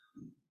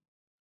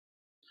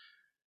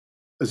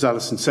As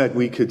Alison said,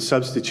 we could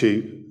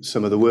substitute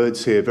some of the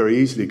words here very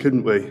easily,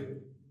 couldn't we?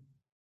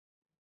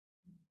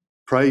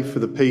 Pray for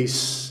the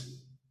peace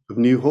of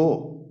New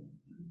Hall.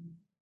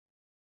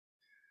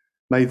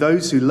 May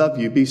those who love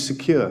you be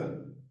secure.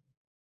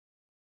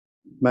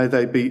 May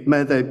there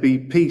be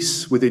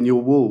peace within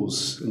your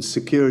walls and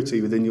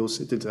security within your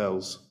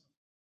citadels.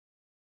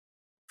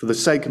 For the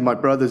sake of my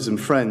brothers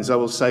and friends, I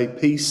will say,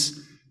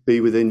 peace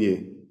be within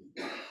you.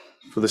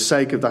 For the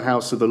sake of the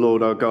house of the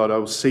Lord our God, I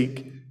will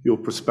seek your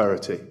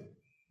prosperity.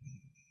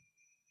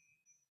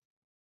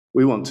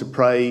 We want to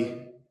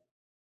pray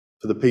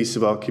for the peace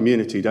of our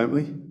community, don't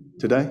we,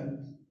 today?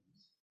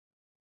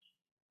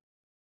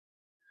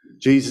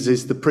 Jesus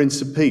is the Prince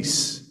of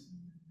Peace,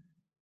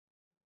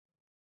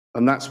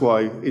 and that's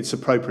why it's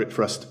appropriate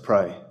for us to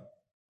pray.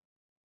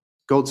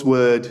 God's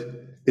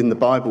word in the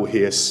Bible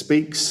here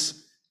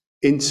speaks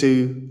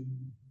into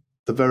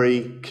the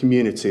very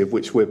community of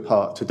which we're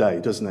part today,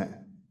 doesn't it?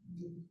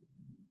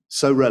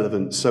 So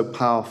relevant, so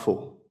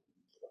powerful.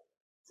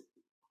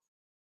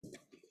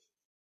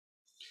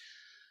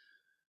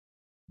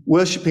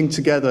 Worshipping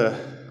together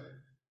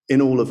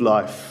in all of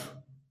life.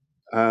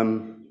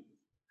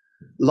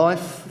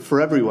 Life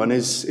for everyone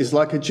is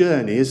like a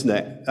journey, isn't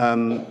it?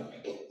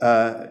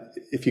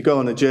 If you go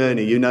on a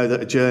journey, you know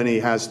that a journey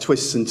has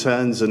twists and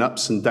turns and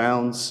ups and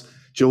downs,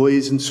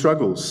 joys and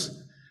struggles.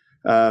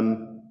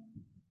 And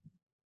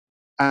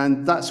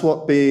that's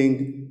what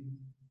being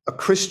a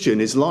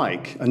Christian is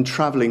like, and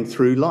travelling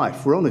through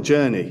life. We're on a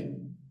journey.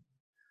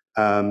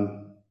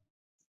 The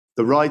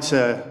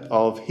writer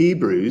of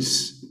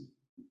Hebrews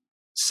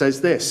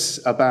says this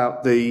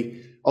about the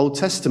Old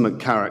Testament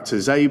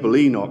characters, Abel,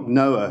 Enoch,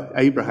 Noah,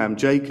 Abraham,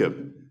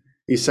 Jacob.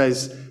 He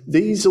says,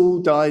 these all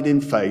died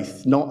in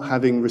faith, not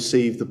having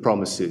received the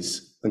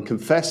promises, and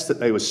confessed that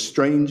they were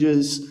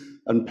strangers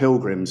and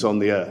pilgrims on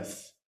the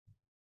earth.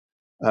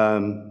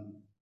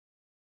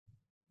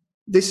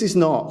 This is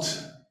not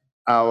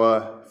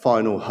our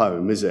final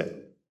home, is it?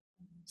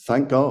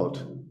 Thank God.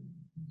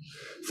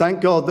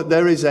 Thank God that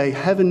there is a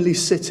heavenly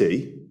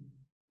city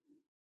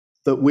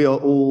that we are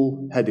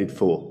all headed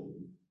for.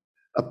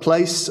 A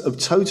place of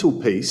total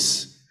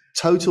peace,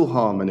 total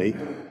harmony,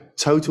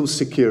 total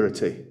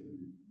security.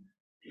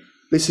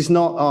 This is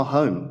not our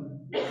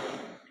home.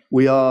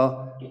 We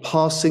are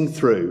passing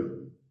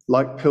through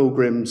like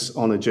pilgrims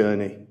on a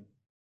journey.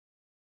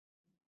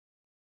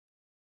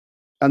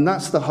 And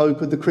that's the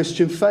hope of the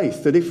Christian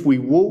faith, that if we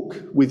walk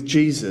with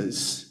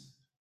Jesus,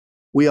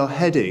 we are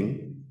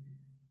heading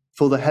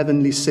for the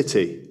heavenly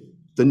city,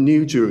 the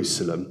New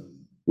Jerusalem,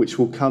 which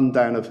will come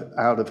down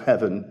out of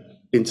heaven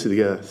into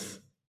the earth.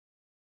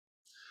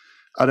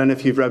 I don't know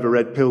if you've ever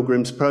read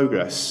Pilgrim's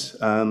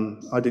Progress.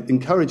 I'd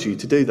encourage you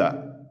to do that.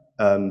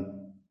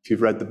 If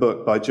you've read the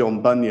book by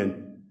John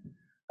Bunyan.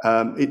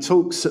 It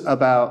talks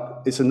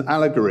about, it's an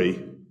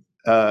allegory,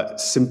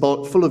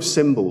 full of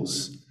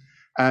symbols.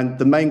 And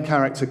the main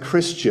character,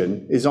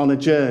 Christian, is on a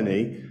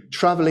journey,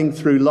 travelling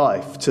through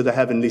life to the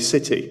heavenly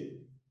city.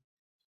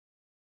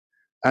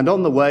 And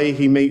on the way,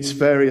 he meets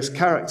various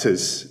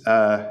characters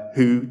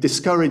who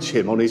discourage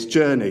him on his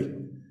journey.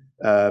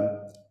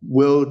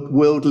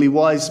 Worldly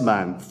wise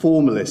man,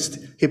 formalist,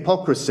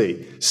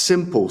 hypocrisy,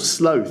 simple,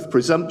 sloth,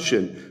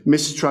 presumption,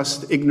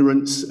 mistrust,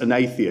 ignorance, and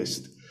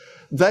atheist.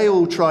 They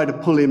all try to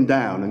pull him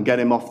down and get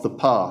him off the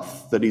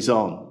path that he's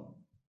on.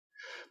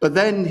 But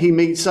then he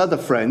meets other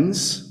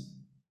friends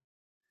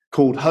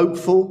called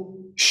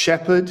hopeful,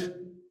 shepherd,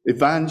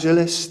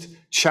 evangelist,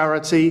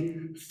 charity,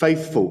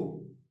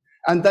 faithful.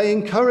 And they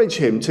encourage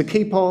him to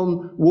keep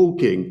on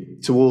walking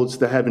towards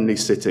the heavenly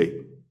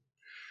city.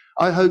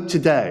 I hope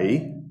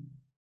today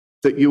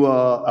that you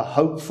are a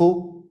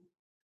hopeful,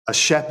 a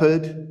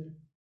shepherd,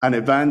 an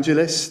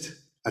evangelist,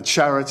 a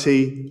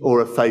charity, or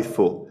a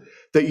faithful.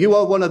 That you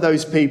are one of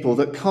those people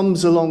that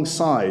comes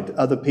alongside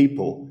other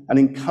people and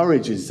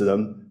encourages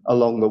them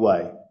along the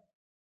way.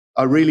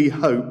 I really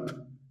hope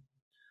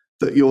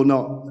that you're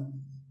not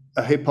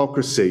a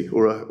hypocrisy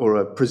or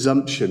a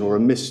presumption or a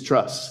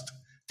mistrust,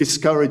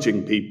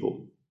 discouraging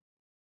people.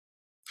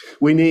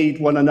 We need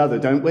one another,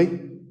 don't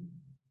we?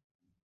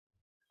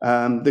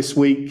 This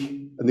week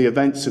and the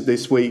events of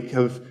this week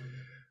have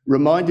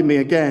reminded me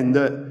again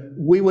that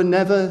we were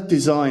never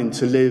designed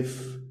to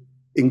live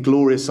in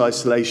glorious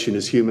isolation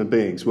as human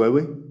beings, were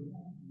we?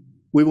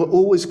 We were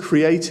always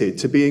created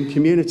to be in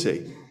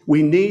community.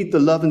 We need the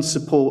love and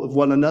support of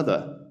one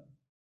another.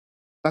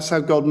 That's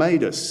how God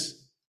made us.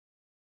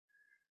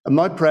 And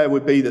my prayer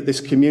would be that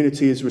this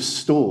community is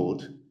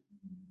restored,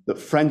 that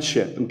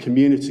friendship and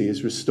community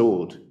is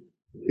restored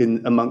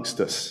amongst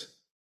us.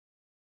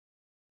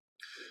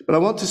 But I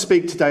want to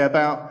speak today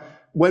about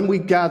when we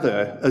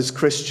gather as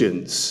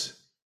Christians,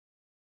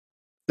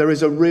 there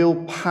is a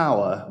real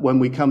power when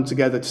we come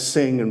together to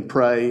sing and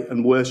pray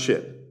and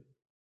worship.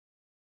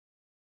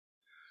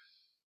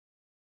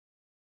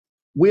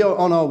 We are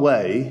on our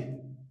way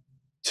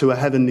to a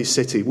heavenly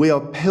city. We are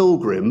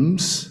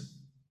pilgrims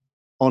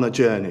on a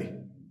journey.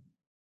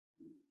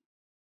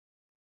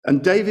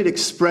 And David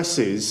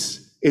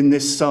expresses in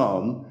this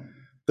psalm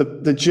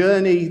The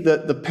journey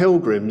that the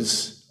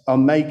pilgrims are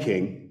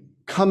making,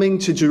 coming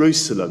to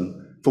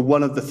Jerusalem for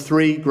one of the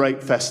three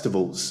great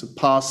festivals,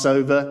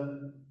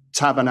 Passover,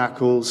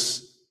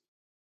 Tabernacles,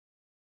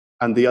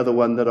 and the other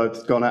one that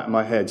I've gone out of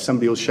my head.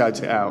 Somebody will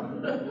shout it out.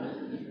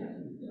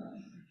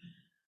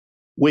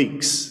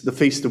 Weeks, the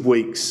Feast of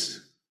Weeks.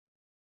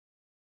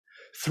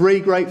 Three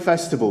great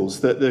festivals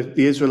that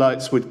the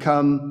Israelites would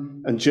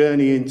come and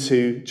journey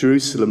into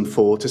Jerusalem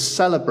for to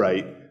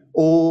celebrate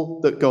all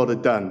that God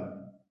had done.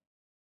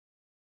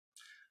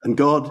 And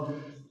God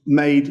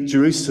made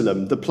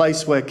Jerusalem, the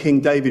place where King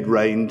David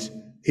reigned,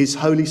 his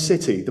holy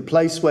city, the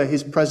place where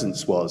his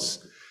presence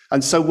was.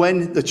 And so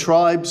when the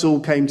tribes all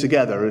came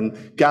together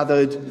and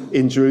gathered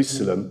in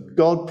Jerusalem,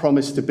 God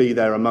promised to be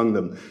there among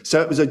them.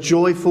 So it was a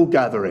joyful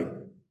gathering.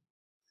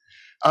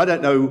 I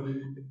don't know,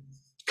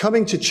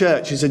 coming to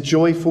church is a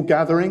joyful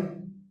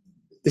gathering.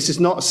 This is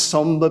not a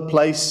somber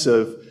place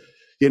of,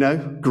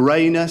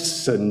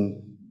 grayness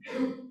and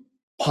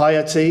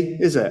piety,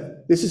 is it?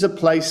 This is a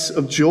place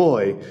of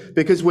joy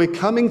because we're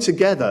coming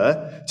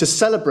together to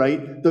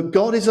celebrate that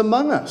God is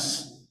among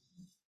us,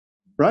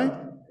 right?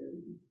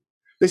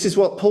 This is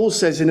what Paul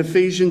says in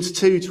Ephesians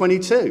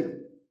 2:22.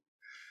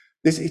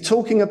 He's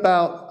talking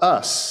about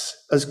us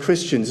as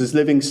Christians, as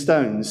living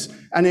stones,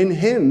 and in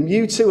him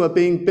you two are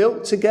being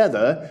built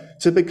together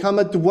to become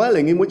a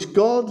dwelling in which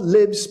God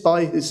lives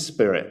by his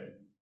Spirit.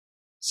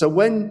 So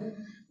when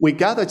we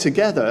gather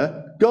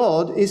together,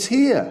 God is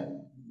here.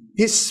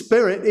 His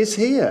Spirit is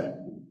here.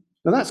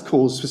 Now that's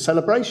cause for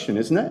celebration,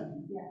 isn't it?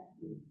 Yeah.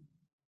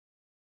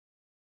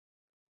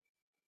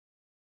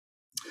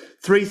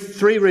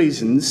 Three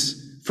reasons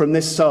from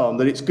this psalm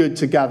that it's good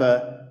to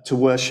gather to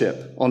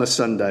worship on a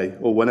Sunday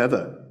or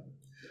whenever.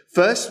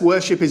 First,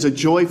 worship is a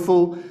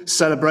joyful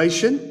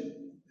celebration.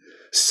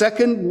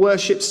 Second,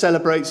 worship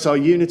celebrates our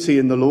unity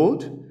in the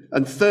Lord.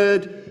 And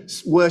third,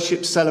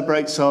 worship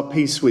celebrates our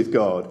peace with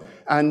God.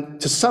 And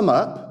to sum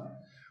up,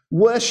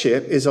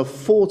 worship is a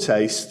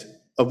foretaste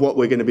of what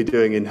we're going to be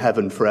doing in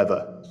heaven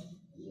forever.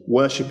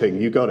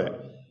 Worshipping, you got it.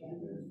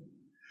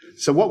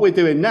 So what we're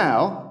doing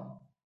now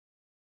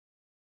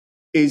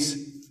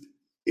is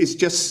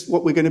just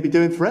what we're going to be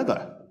doing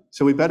forever.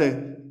 So we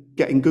better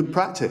get in good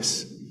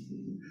practice.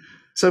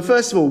 So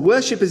first of all,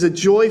 worship is a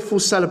joyful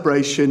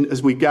celebration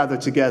as we gather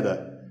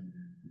together.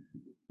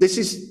 This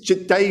is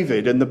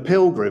David and the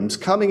pilgrims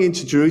coming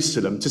into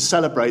Jerusalem to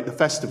celebrate the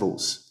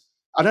festivals.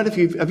 I don't know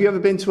if have you ever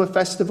been to a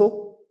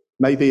festival?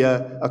 Maybe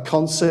a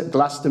concert,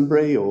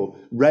 Glastonbury or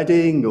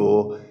Reading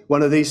or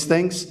one of these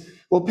things.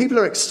 Well, people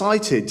are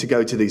excited to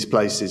go to these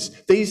places.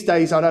 These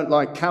days, I don't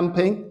like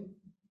camping.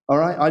 All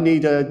right, I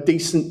need a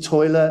decent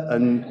toilet,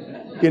 and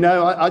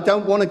I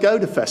don't want to go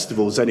to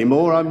festivals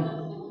anymore.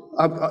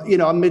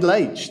 I'm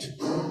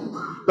middle-aged,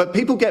 but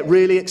people get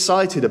really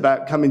excited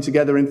about coming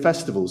together in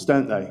festivals,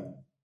 don't they?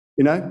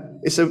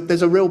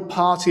 There's a real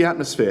party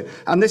atmosphere,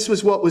 and this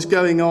was what was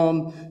going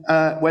on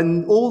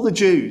when all the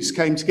Jews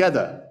came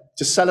together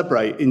to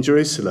celebrate in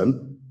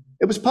Jerusalem.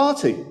 It was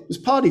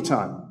party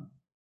time.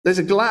 There's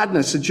a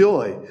gladness, a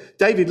joy.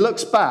 David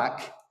looks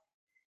back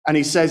and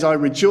he says, I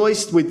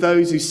rejoiced with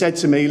those who said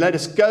to me, let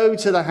us go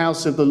to the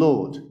house of the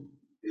Lord.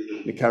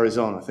 He carries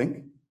on, I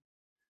think.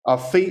 Our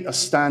feet are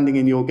standing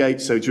in your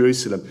gates, O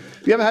Jerusalem.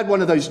 Have you ever had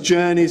one of those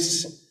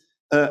journeys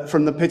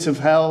from the pit of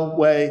hell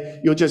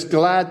where you're just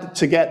glad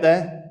to get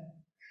there?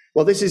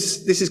 Well, this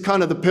is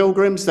kind of the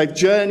pilgrims. They've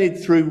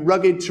journeyed through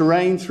rugged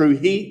terrain, through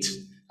heat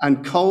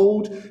and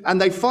cold,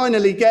 and they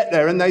finally get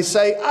there and they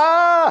say,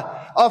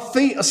 our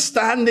feet are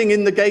standing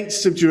in the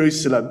gates of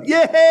Jerusalem.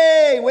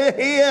 Yay, we're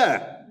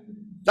here.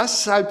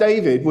 That's how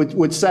David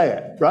would say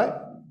it, right?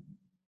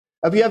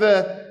 Have you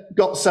ever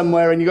got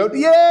somewhere and you go,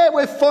 yeah,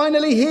 we're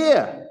finally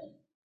here?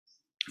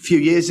 A few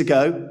years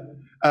ago,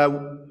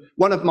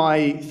 one of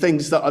my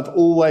things that I've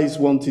always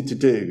wanted to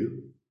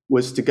do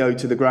was to go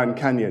to the Grand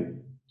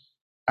Canyon.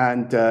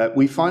 And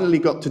we finally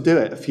got to do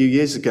it a few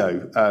years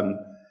ago.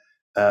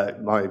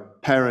 My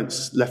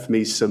parents left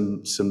me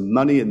some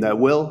money in their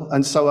will,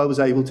 and so I was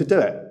able to do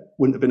it.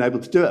 Wouldn't have been able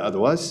to do it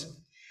otherwise.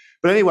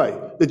 But anyway,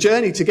 the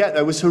journey to get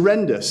there was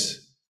horrendous.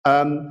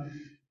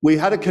 We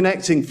had a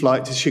connecting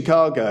flight to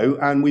Chicago,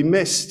 and we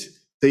missed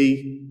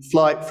the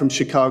flight from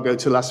Chicago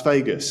to Las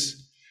Vegas.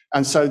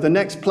 And so the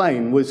next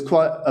plane was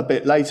quite a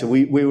bit later.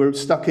 We were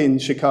stuck in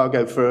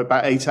Chicago for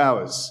about 8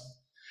 hours.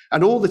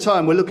 And all the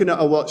time we're looking at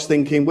our watch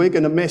thinking we're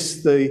going to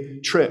miss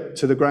the trip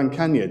to the Grand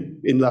Canyon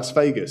in Las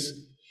Vegas.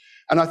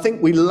 And I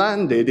think we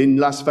landed in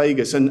Las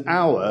Vegas an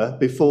hour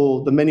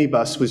before the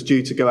minibus was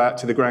due to go out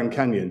to the Grand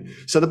Canyon.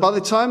 So that by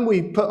the time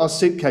we put our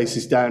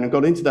suitcases down and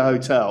got into the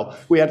hotel,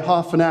 we had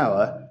half an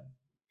hour.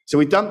 So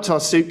we dumped our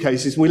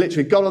suitcases. We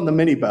literally got on the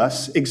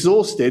minibus,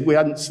 exhausted. We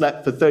hadn't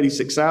slept for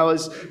 36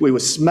 hours. We were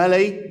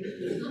smelly,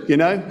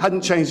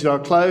 hadn't changed our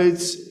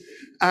clothes.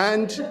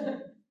 And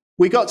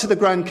we got to the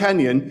Grand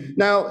Canyon.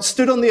 Now,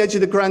 stood on the edge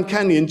of the Grand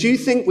Canyon, do you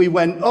think we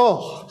went,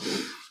 oh,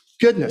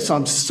 goodness,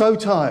 I'm so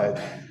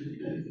tired?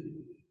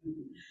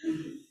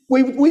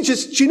 We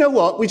just, do you know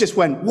what? We just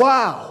went,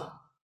 wow.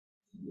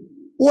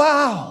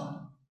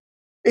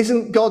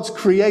 Isn't God's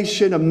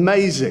creation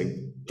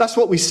amazing? That's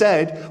what we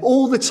said.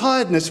 All the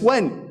tiredness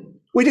went.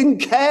 We didn't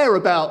care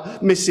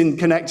about missing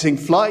connecting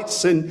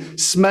flights and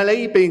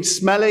being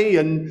smelly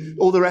and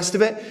all the rest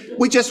of it.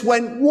 We just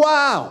went,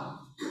 wow.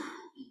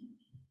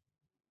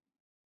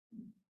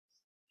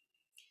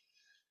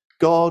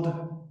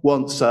 God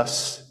wants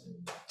us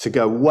to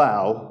go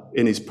wow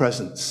in his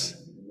presence.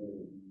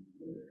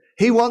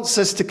 He wants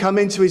us to come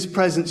into his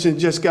presence and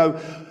just go,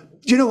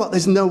 do you know what?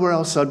 There's nowhere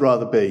else I'd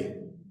rather be.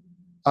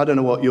 I don't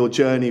know what your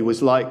journey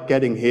was like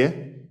getting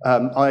here.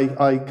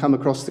 I come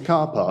across the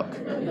car park.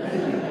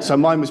 So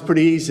mine was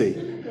pretty easy.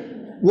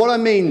 What I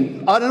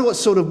mean, I don't know what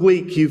sort of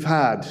week you've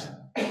had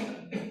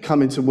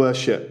coming to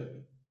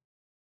worship.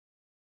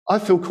 I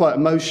feel quite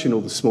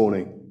emotional this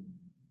morning.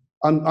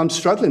 I'm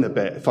struggling a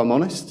bit, if I'm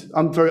honest.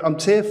 I'm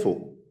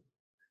tearful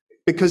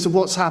because of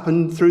what's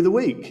happened through the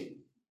week.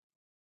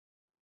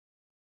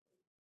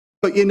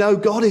 But you know,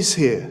 God is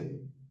here.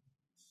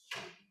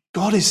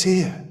 God is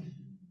here.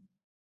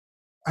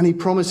 And he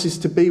promises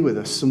to be with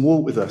us and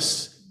walk with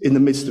us in the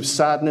midst of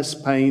sadness,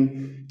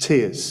 pain,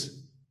 tears.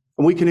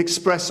 And we can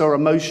express our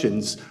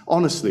emotions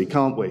honestly,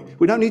 can't we?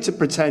 We don't need to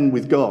pretend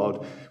with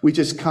God. We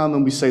just come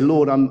and we say,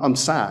 Lord, I'm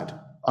sad.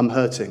 I'm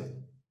hurting.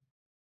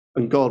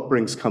 And God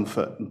brings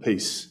comfort and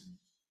peace.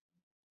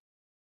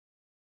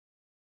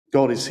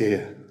 God is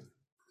here.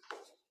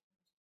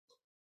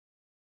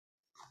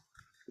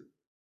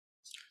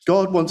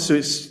 God wants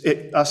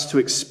us to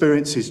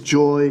experience his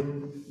joy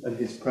and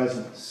his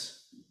presence.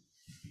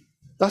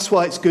 That's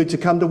why it's good to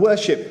come to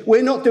worship.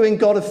 We're not doing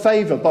God a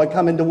favor by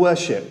coming to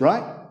worship,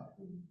 right?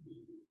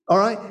 All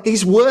right?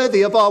 He's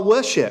worthy of our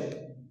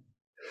worship.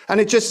 And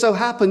it just so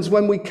happens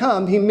when we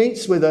come, he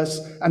meets with us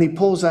and he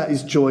pours out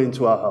his joy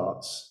into our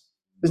hearts.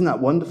 Isn't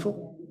that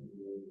wonderful?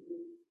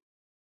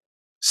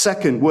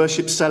 Second,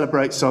 worship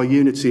celebrates our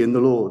unity in the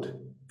Lord.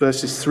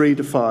 Verses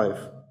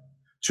 3-5.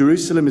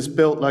 Jerusalem is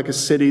built like a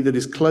city that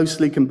is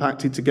closely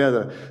compacted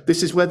together.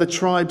 This is where the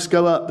tribes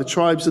go up, the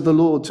tribes of the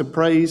Lord, to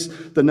praise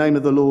the name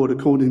of the Lord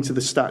according to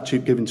the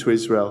statute given to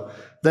Israel.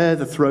 There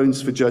the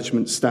thrones for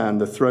judgment stand,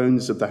 the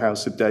thrones of the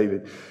house of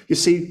David. You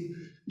see,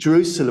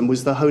 Jerusalem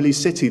was the holy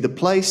city, the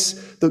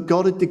place that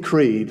God had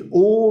decreed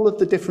all of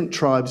the different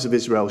tribes of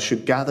Israel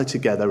should gather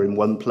together in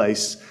one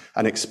place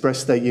and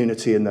express their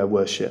unity in their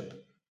worship.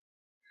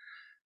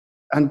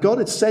 And God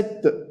had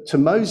said to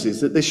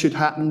Moses that this should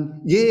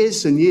happen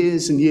years and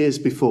years and years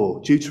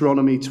before.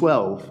 Deuteronomy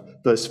 12,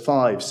 verse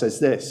 5 says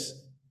this.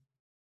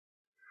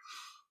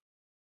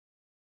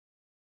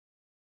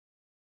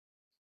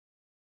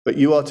 But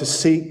you are to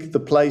seek the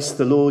place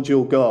the Lord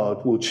your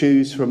God will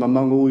choose from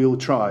among all your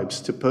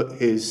tribes to put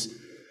his,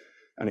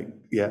 and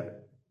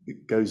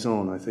it goes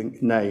on, I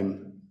think,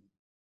 name.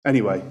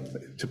 Anyway,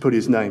 to put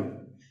his name.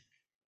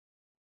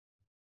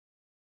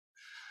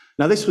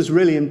 Now, this was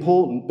really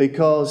important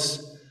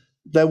because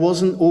there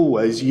wasn't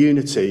always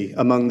unity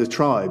among the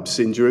tribes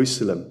in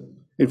Jerusalem.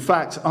 In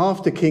fact,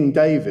 after King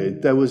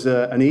David, there was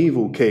an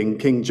evil king,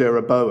 King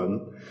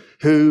Jeroboam,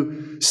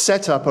 who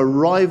set up a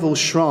rival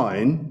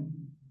shrine,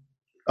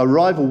 a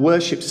rival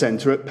worship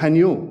center at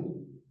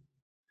Peniel.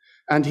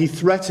 And he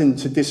threatened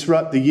to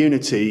disrupt the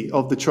unity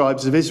of the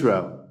tribes of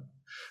Israel.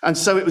 And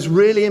so it was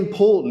really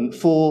important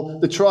for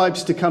the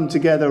tribes to come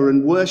together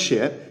and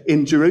worship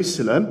in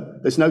Jerusalem.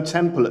 There's no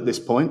temple at this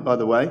point, by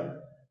the way,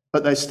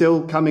 but they're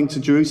still coming to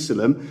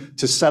Jerusalem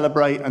to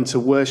celebrate and to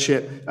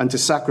worship and to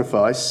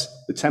sacrifice.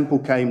 The temple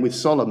came with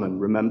Solomon,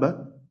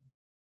 remember?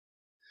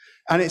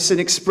 And it's an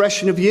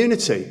expression of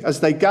unity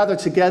as they gather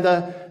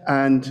together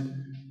and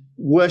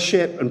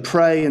worship and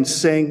pray and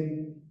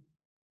sing.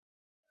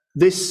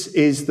 This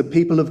is the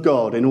people of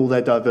God in all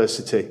their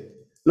diversity.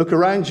 Look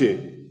around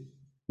you.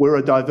 We're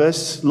a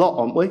diverse lot,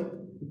 aren't we?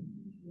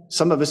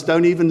 Some of us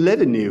don't even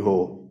live in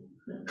Newhall.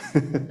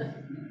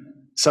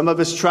 Some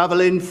of us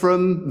travel in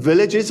from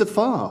villages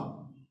afar,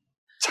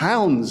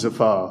 towns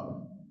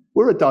afar.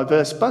 We're a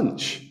diverse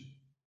bunch.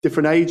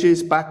 Different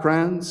ages,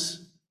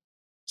 backgrounds.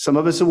 Some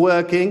of us are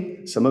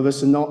working. Some of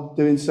us are not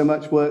doing so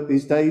much work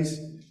these days,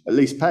 at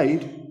least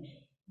paid.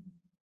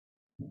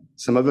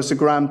 Some of us are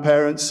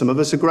grandparents. Some of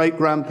us are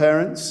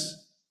great-grandparents.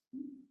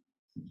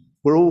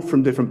 We're all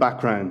from different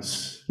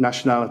backgrounds,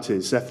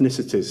 nationalities,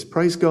 ethnicities.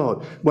 Praise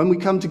God. When we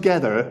come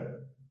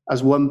together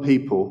as one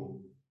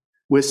people,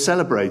 we're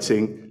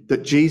celebrating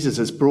that Jesus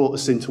has brought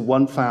us into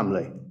one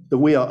family, that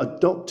we are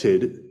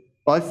adopted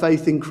by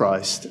faith in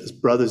Christ as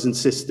brothers and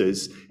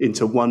sisters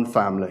into one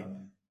family.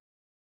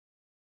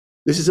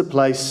 This is a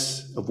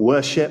place of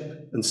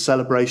worship and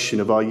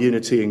celebration of our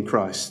unity in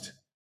Christ.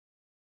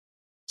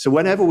 So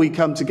whenever we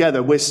come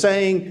together, we're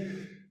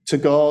saying to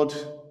God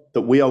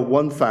that we are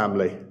one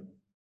family.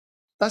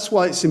 That's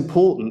why it's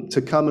important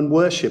to come and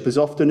worship as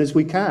often as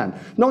we can.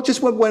 Not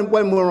just when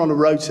we're on a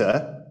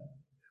rota.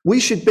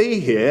 We should be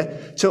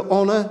here to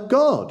honor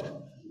God.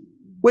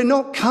 We're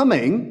not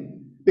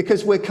coming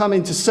because we're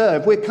coming to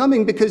serve. We're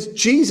coming because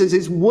Jesus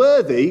is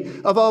worthy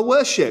of our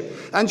worship.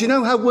 And you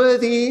know how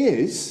worthy he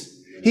is?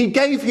 He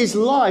gave his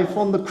life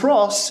on the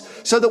cross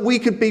so that we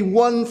could be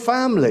one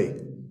family.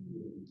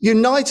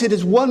 united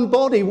as one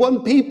body,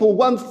 one people,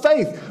 one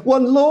faith,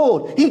 one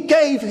Lord. He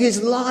gave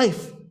his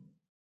life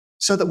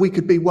so that we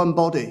could be one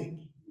body.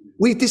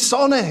 We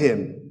dishonor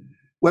him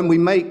when we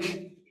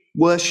make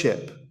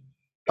worship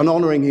and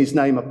honoring his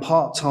name a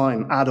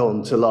part-time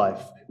add-on to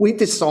life. We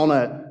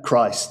dishonor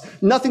Christ.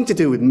 Nothing to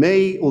do with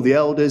me or the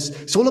elders.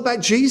 It's all about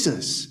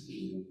Jesus.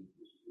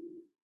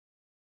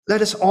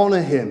 Let us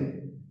honor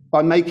him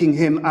by making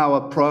him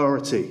our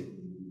priority.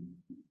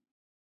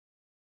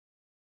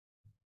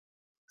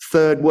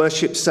 Third,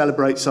 worship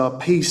celebrates our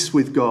peace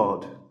with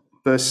God.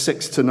 Verse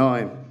 6 to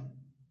 9.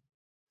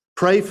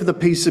 Pray for the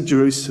peace of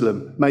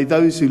Jerusalem. May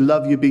those who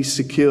love you be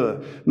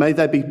secure. May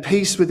there be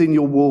peace within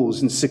your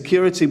walls and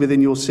security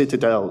within your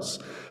citadels.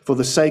 For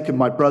the sake of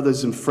my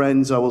brothers and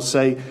friends, I will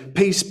say,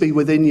 peace be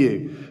within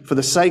you. For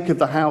the sake of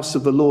the house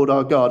of the Lord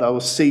our God, I will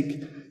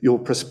seek your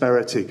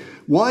prosperity.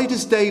 Why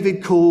does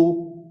David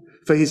call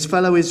for his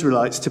fellow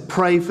Israelites to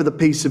pray for the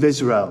peace of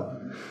Israel?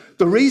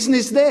 The reason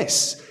is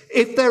this.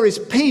 If there is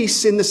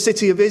peace in the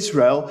city of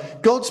Israel,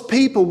 God's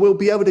people will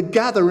be able to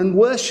gather and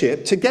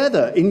worship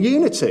together in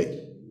unity.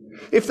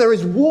 If there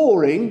is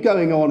warring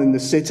going on in the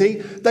city,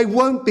 they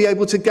won't be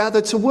able to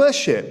gather to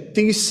worship.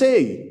 Do you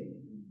see?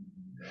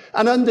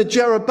 And under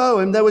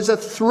Jeroboam, there was a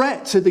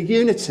threat to the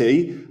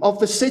unity of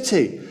the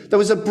city. There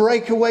was a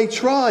breakaway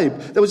tribe.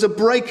 There was a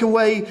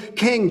breakaway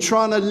king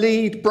trying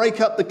to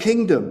break up the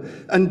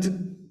kingdom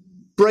and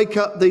break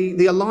up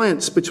the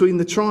alliance between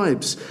the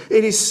tribes.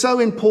 It is so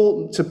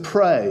important to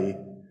pray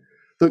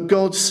that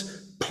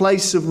God's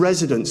place of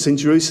residence in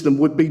Jerusalem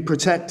would be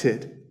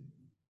protected.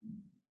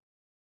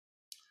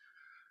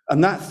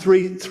 And that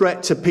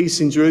threat to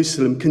peace in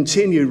Jerusalem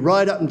continued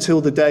right up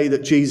until the day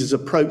that Jesus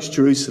approached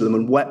Jerusalem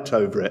and wept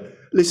over it.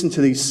 Listen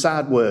to these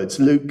sad words,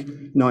 Luke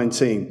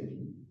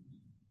 19.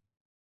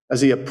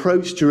 As he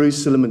approached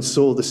Jerusalem and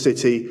saw the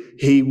city,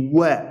 he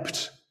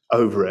wept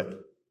over it.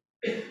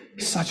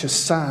 Such a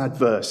sad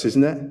verse,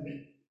 isn't it?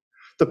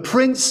 The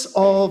Prince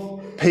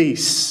of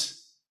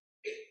Peace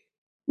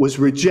was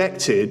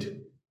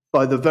rejected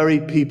by the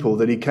very people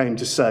that he came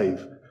to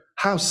save.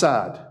 How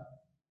sad.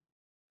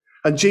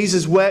 And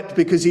Jesus wept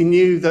because he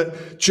knew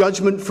that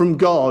judgment from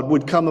God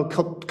would come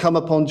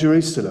upon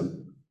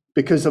Jerusalem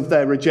because of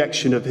their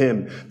rejection of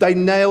him. They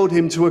nailed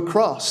him to a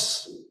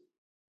cross.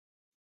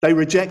 They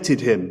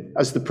rejected him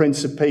as the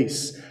Prince of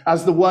Peace,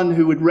 as the one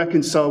who would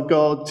reconcile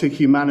God to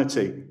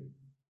humanity.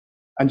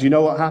 And you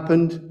know what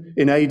happened?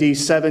 In AD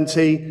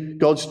 70,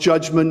 God's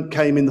judgment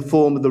came in the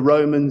form of the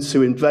Romans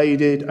who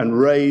invaded and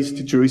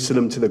razed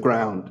Jerusalem to the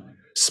ground,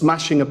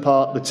 smashing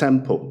apart the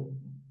temple.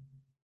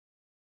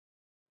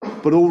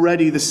 But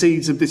already the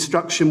seeds of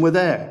destruction were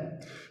there.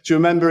 Do you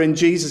remember in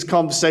Jesus'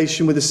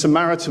 conversation with the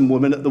Samaritan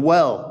woman at the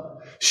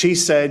well? She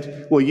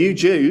said, well, you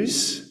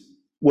Jews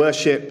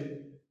worship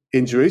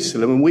in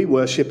Jerusalem and we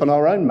worship on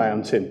our own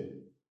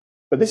mountain.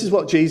 But this is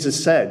what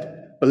Jesus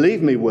said.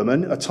 Believe me,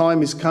 woman, a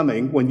time is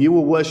coming when you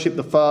will worship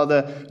the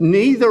Father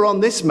neither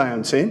on this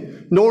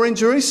mountain nor in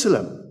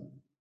Jerusalem.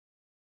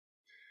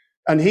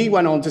 And he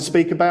went on to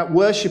speak about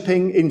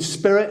worshiping in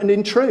spirit and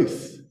in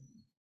truth.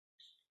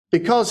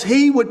 Because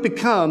he would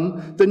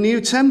become the new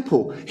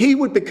temple. He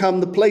would become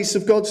the place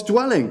of God's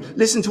dwelling.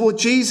 Listen to what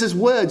Jesus'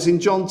 words in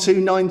John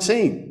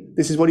 2:19.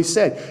 This is what he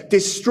said.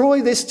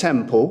 Destroy this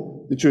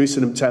temple, the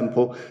Jerusalem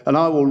temple, and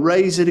I will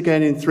raise it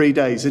again in 3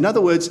 days. In other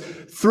words,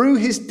 through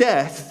his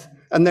death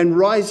and then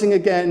rising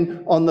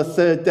again on the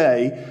third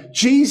day,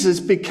 Jesus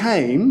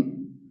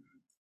became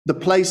the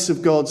place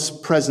of God's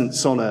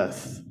presence on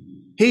earth.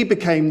 He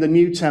became the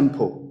new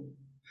temple.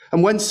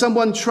 And when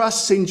someone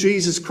trusts in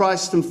Jesus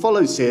Christ and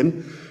follows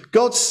him,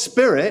 God's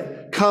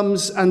Spirit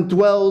comes and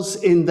dwells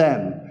in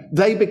them.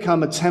 They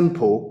become a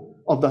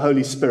temple of the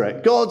Holy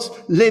Spirit. God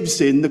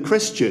lives in the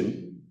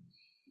Christian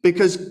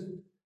because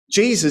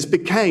Jesus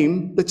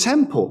became the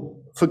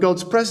temple for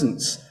God's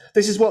presence.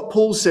 This is what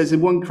Paul says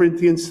in 1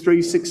 Corinthians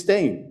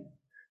 3:16.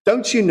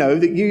 Don't you know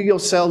that you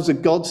yourselves are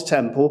God's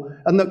temple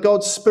and that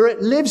God's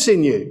Spirit lives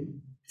in you?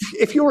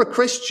 If you're a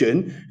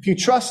Christian, if you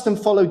trust and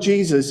follow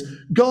Jesus,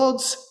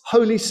 God's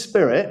Holy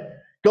Spirit,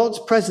 God's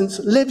presence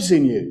lives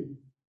in you.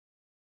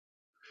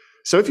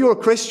 So if you're a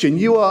Christian,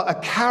 you are a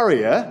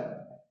carrier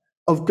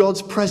of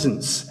God's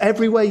presence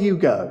everywhere you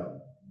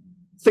go.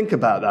 Think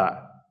about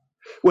that.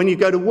 When you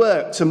go to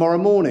work tomorrow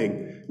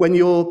morning, when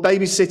you're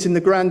babysitting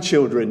the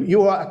grandchildren,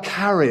 you are a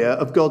carrier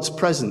of God's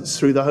presence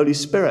through the Holy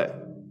Spirit.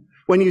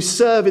 When you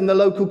serve in the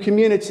local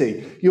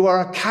community, you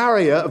are a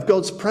carrier of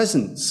God's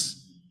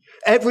presence.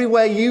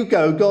 Everywhere you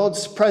go,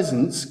 God's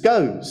presence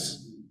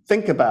goes.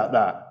 Think about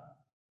that.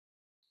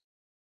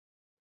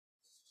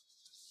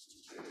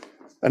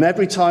 And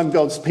every time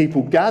God's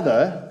people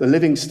gather, the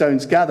living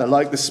stones gather,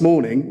 like this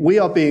morning, we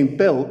are being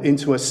built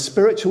into a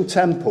spiritual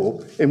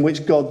temple in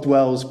which God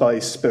dwells by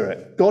his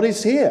Spirit. God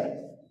is here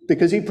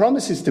because he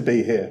promises to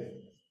be here.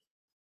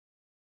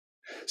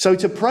 So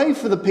to pray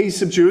for the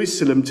peace of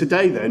Jerusalem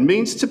today then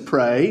means to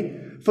pray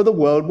for the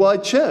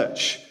worldwide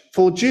church,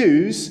 for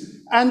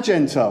Jews and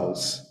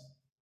Gentiles.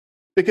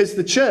 Because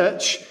the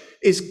church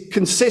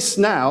consists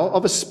now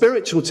of a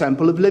spiritual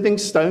temple of living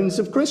stones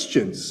of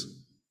Christians.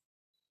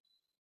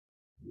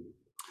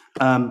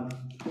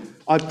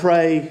 I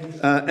pray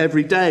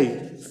every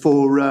day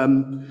for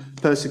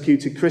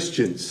persecuted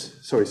Christians.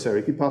 Sorry,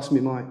 Sarah, can you pass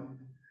me my...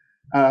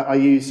 I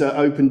use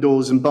Open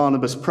Doors and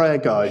Barnabas Prayer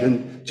Guide.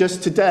 And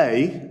just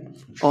today,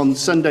 on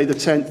Sunday the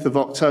 10th of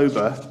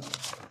October,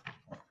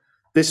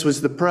 this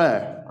was the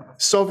prayer.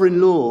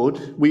 Sovereign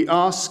Lord, we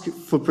ask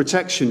for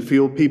protection for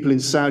your people in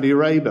Saudi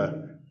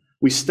Arabia.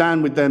 We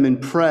stand with them in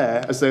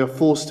prayer as they are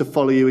forced to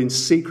follow you in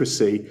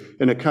secrecy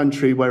in a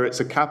country where it's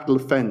a capital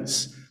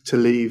offence to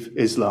leave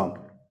Islam.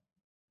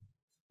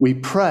 We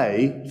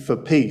pray for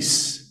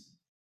peace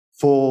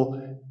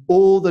for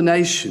all the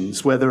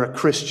nations where there are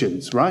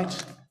Christians,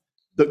 right?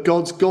 That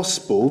God's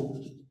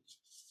gospel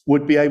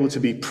would be able to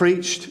be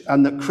preached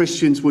and that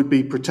Christians would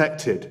be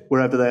protected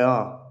wherever they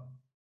are.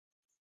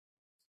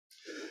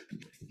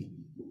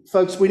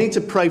 Folks, we need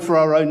to pray for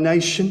our own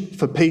nation,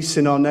 for peace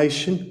in our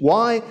nation.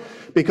 Why?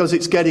 Because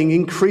it's getting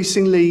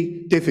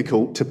increasingly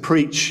difficult to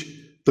preach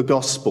the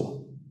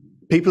gospel.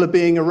 People are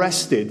being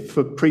arrested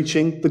for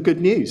preaching the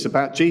good news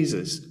about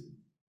Jesus.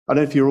 I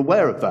don't know if you're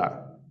aware of that.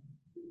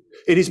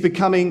 It is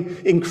becoming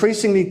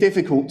increasingly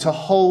difficult to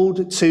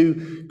hold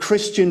to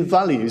Christian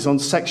values on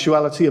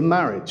sexuality and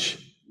marriage.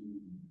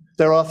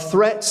 There are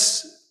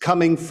threats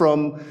coming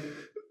from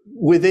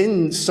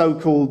within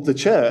so-called the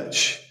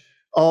church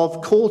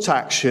of court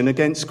action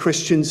against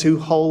Christians who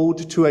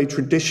hold to a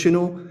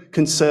traditional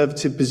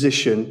conservative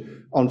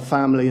position on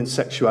family and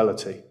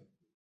sexuality.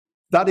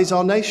 That is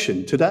our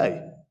nation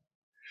today.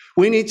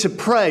 We need to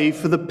pray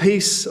for the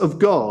peace of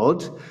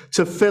God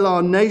to fill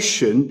our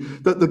nation,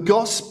 that the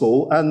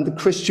gospel and the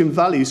Christian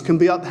values can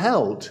be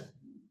upheld.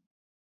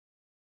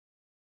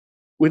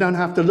 We don't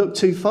have to look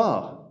too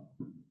far.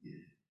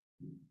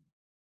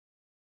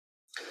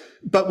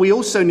 But we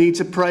also need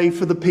to pray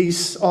for the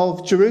peace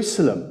of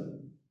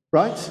Jerusalem,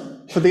 right?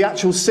 For the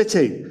actual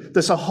city.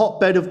 There's a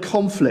hotbed of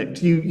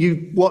conflict.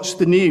 You watch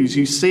the news,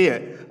 you see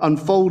it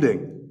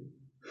unfolding.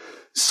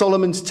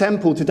 Solomon's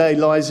temple today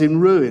lies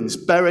in ruins,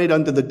 buried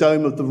under the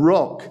Dome of the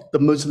Rock, the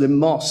Muslim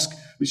mosque,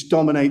 which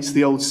dominates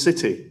the old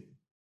city.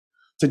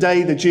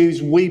 Today, the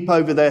Jews weep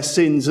over their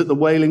sins at the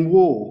Wailing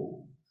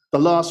Wall, the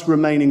last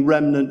remaining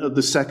remnant of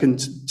the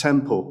Second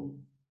Temple.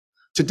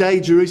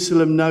 Today,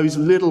 Jerusalem knows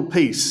little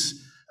peace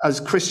as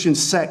Christian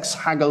sects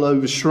haggle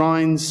over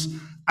shrines,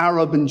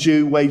 Arab and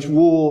Jew wage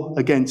war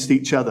against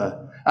each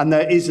other, and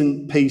there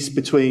isn't peace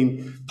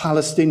between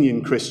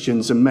Palestinian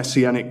Christians and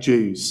Messianic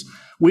Jews.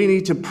 We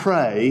need to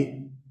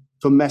pray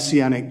for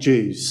Messianic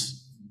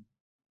Jews.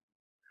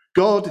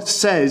 God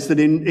says that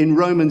in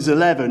Romans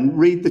 11,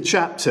 read the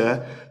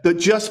chapter, that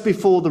just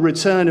before the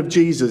return of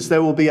Jesus,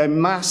 there will be a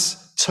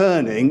mass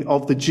turning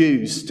of the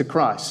Jews to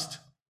Christ.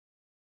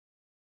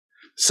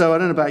 So I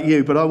don't know about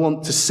you, but I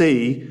want to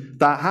see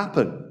that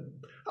happen.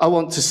 I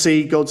want to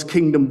see God's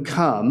kingdom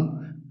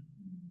come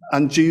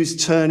and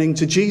Jews turning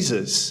to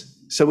Jesus.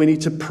 So we need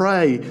to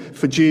pray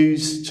for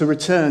Jews to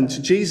return to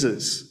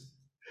Jesus.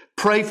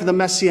 Pray for the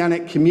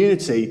Messianic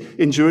community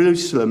in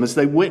Jerusalem as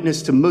they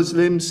witness to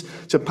Muslims,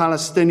 to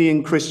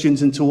Palestinian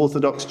Christians, and to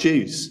Orthodox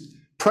Jews.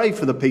 Pray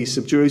for the peace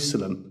of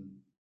Jerusalem.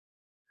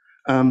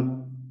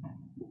 And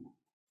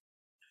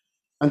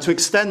to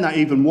extend that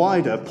even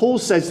wider, Paul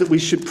says that we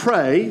should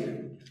pray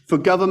for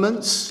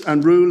governments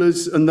and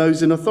rulers and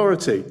those in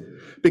authority.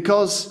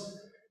 Because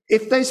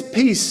if there's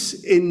peace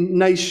in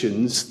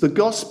nations, the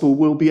gospel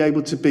will be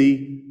able to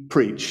be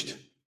preached.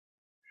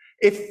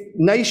 If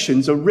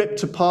nations are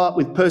ripped apart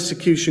with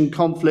persecution,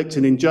 conflict,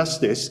 and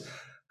injustice,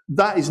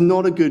 that is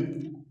not a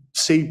good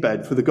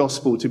seedbed for the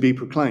gospel to be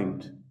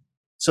proclaimed.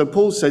 So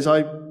Paul says,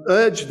 I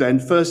urge then,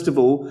 first of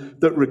all,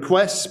 that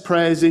requests,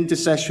 prayers,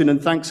 intercession,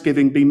 and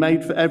thanksgiving be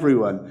made for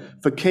everyone,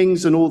 for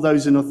kings and all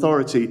those in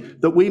authority,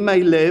 that we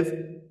may live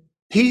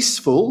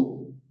peaceful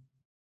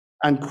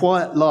and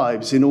quiet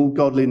lives in all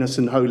godliness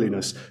and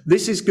holiness.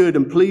 This is good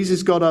and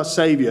pleases God our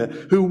Saviour,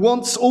 who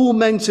wants all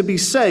men to be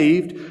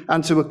saved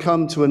and to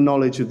come to a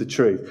knowledge of the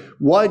truth.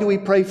 Why do we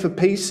pray for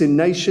peace in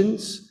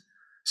nations?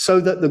 So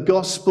that the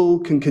gospel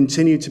can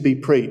continue to be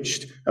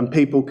preached and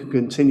people can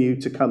continue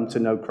to come to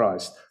know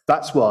Christ.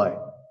 That's why.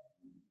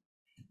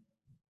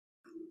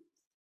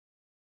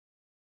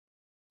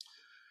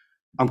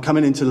 I'm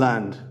coming into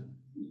land.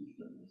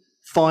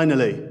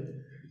 Finally,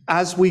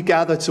 as we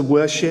gather to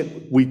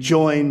worship, we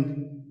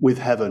join with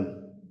heaven.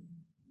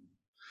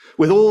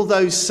 With all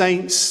those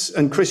saints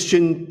and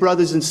Christian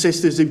brothers and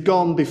sisters who've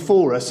gone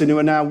before us and who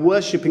are now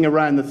worshipping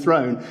around the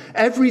throne,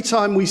 every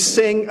time we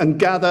sing and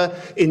gather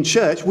in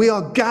church, we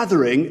are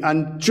gathering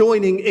and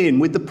joining in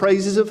with the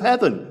praises of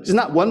heaven. Isn't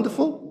that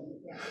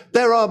wonderful?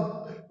 There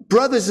are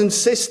brothers and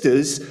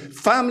sisters,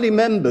 family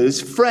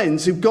members,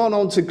 friends who've gone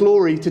on to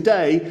glory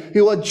today,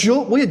 who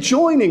we're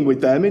joining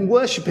with them in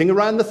worshipping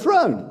around the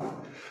throne.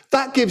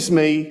 That gives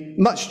me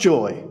much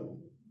joy.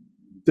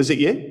 Does it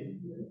you?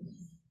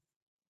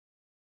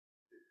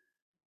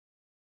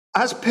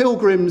 As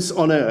pilgrims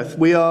on earth,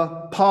 we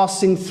are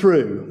passing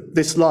through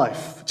this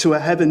life to a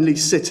heavenly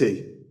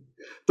city.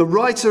 The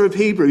writer of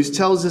Hebrews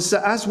tells us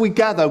that as we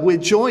gather, we're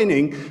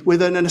joining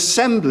with an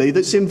assembly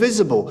that's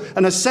invisible,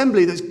 an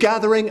assembly that's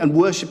gathering and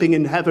worshipping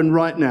in heaven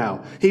right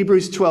now.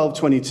 Hebrews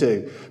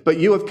 12:22. But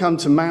you have come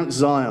to Mount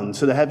Zion,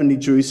 to the heavenly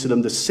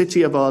Jerusalem, the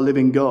city of our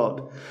living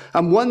God.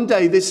 And one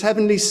day this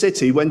heavenly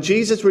city, when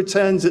Jesus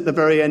returns at the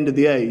very end of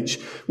the age,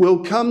 will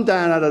come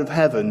down out of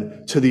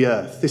heaven to the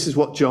earth. This is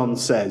what John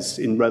says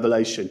in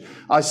Revelation.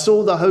 I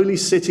saw the holy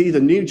city, the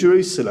new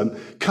Jerusalem,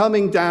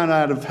 coming down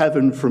out of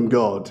heaven from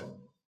God.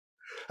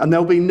 And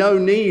there'll be no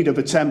need of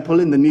a temple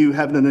in the new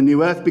heaven and the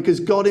new earth because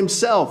God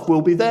himself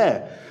will be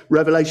there.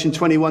 Revelation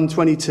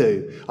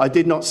 21:22. I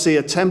did not see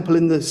a temple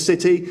in the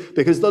city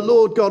because the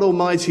Lord God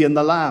Almighty and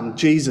the Lamb,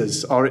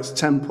 Jesus, are its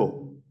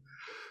temple.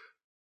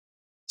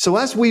 So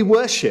as we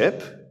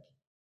worship,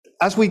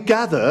 as we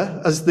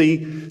gather as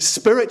the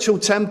spiritual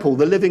temple,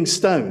 the living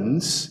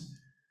stones,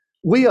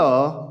 we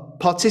are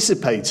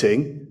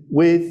participating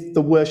with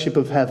the worship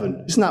of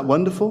heaven. Isn't that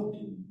wonderful?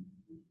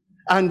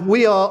 And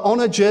we are on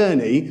a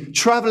journey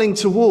traveling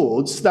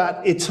towards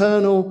that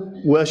eternal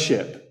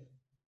worship.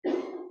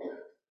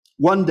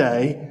 One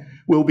day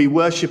we'll be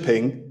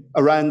worshiping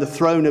around the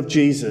throne of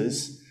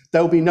Jesus.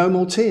 There'll be no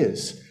more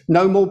tears,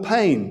 no more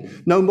pain,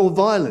 no more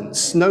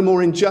violence, no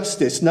more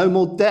injustice, no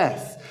more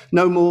death,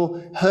 no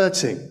more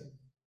hurting.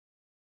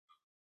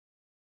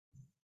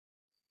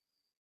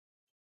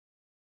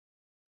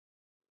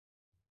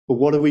 But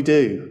what do we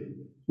do?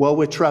 While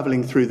we're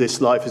traveling through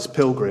this life as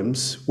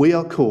pilgrims, we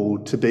are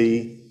called to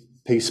be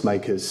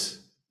peacemakers,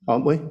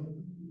 aren't we?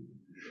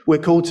 We're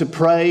called to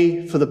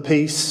pray for the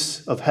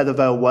peace of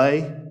Heathervale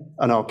Way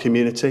and our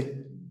community.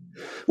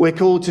 We're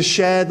called to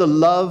share the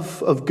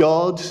love of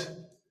God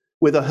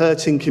with a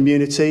hurting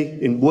community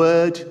in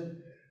word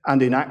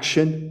and in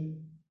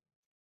action.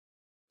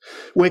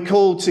 We're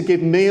called to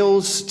give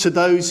meals to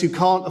those who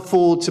can't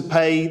afford to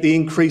pay the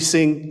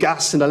increasing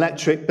gas and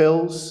electric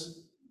bills.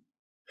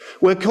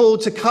 We're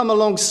called to come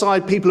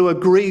alongside people who are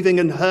grieving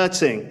and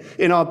hurting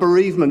in our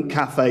bereavement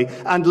cafe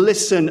and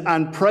listen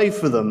and pray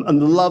for them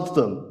and love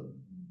them.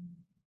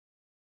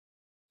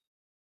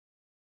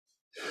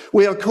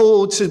 We are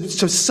called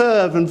to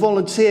serve and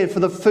volunteer for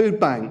the food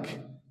bank,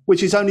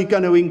 which is only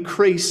going to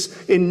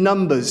increase in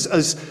numbers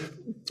as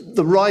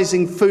the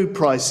rising food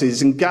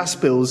prices and gas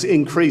bills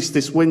increase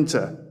this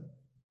winter.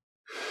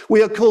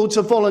 We are called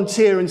to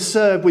volunteer and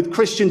serve with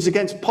Christians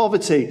Against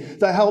Poverty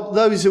that help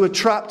those who are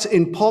trapped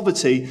in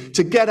poverty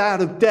to get out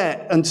of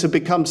debt and to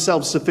become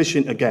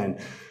self-sufficient again.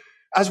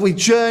 As we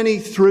journey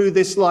through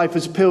this life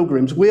as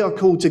pilgrims, we are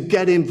called to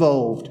get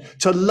involved,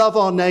 to love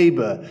our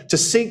neighbour, to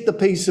seek the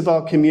peace of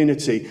our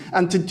community,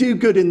 and to do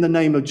good in the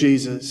name of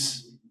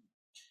Jesus.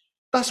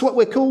 That's what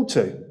we're called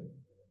to.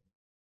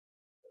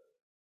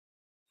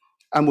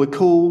 And we're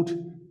called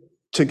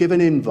to give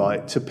an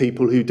invite to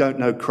people who don't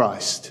know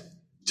Christ,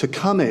 to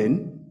come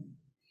in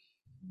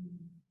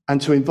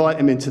and to invite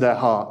him into their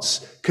hearts,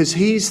 because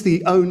he's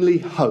the only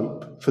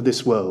hope for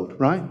this world,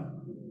 right?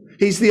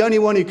 He's the only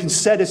one who can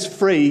set us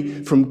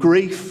free from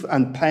grief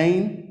and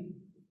pain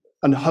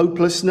and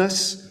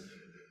hopelessness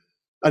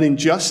and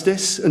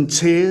injustice and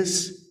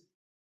tears.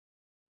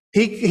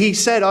 He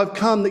said, I've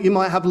come that you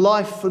might have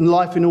life and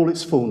life in all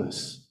its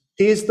fullness.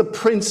 He is the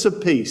Prince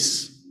of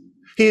Peace.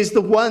 He is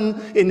the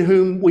one in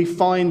whom we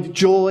find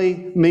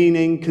joy,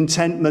 meaning,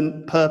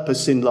 contentment,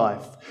 purpose in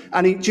life.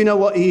 And do you know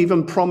what? He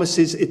even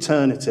promises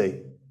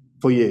eternity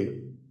for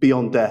you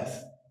beyond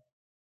death.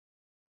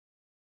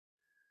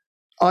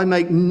 I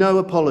make no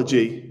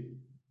apology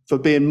for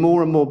being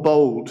more and more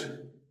bold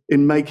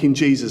in making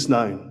Jesus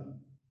known.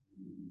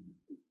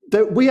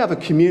 That we have a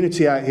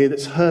community out here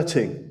that's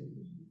hurting,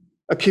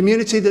 a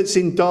community that's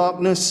in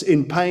darkness,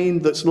 in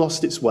pain, that's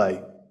lost its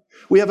way.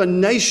 We have a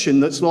nation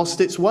that's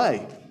lost its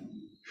way.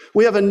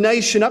 We have a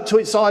nation up to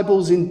its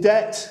eyeballs in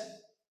debt,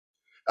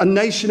 a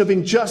nation of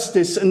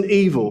injustice and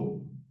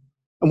evil.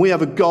 And we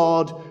have a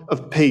God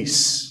of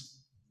peace,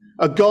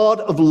 a God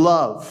of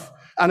love,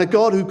 and a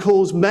God who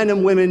calls men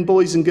and women,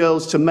 boys and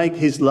girls, to make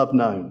his love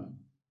known.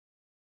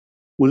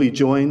 Will you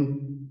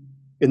join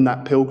in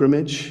that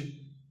pilgrimage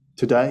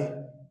today?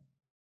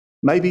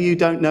 Maybe you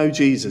don't know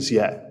Jesus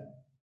yet.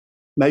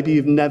 Maybe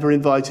you've never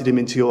invited him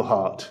into your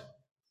heart.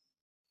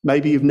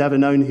 Maybe you've never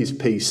known his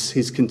peace,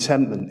 his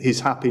contentment,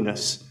 his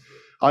happiness.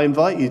 I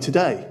invite you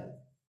today,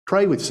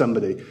 pray with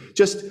somebody.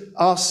 Just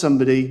ask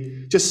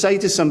somebody, just say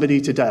to somebody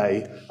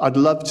today, I'd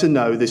love to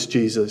know this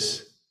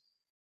Jesus.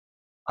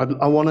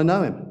 I want to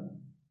know him.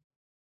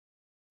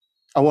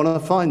 I want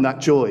to find that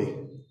joy,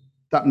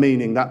 that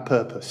meaning, that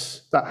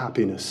purpose, that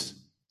happiness,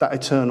 that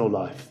eternal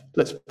life.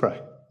 Let's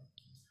pray.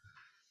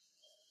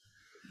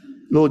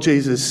 Lord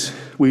Jesus,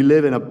 we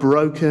live in a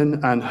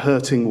broken and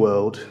hurting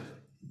world,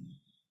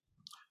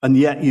 and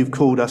yet you've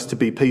called us to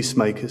be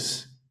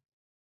peacemakers.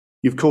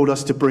 You've called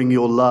us to bring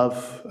your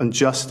love and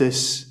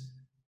justice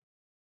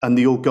and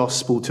your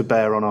gospel to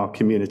bear on our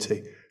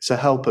community. So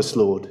help us,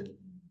 Lord.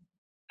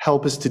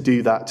 Help us to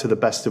do that to the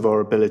best of our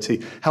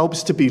ability. Help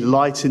us to be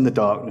light in the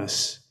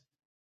darkness.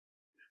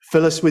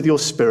 Fill us with your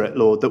Spirit,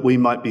 Lord, that we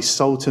might be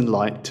salt and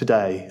light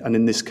today and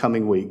in this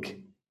coming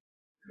week.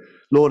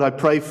 Lord, I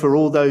pray for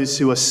all those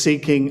who are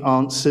seeking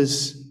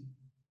answers,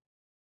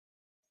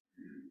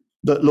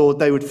 that, Lord,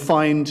 they would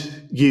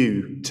find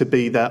you to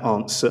be their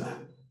answer.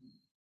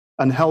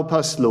 And help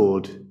us,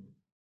 Lord,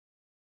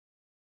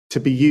 to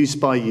be used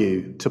by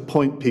you to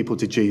point people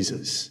to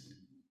Jesus.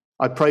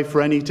 I pray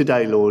for any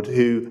today, Lord,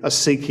 who are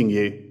seeking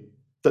you,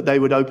 that they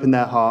would open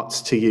their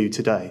hearts to you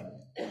today.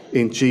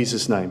 In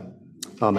Jesus' name.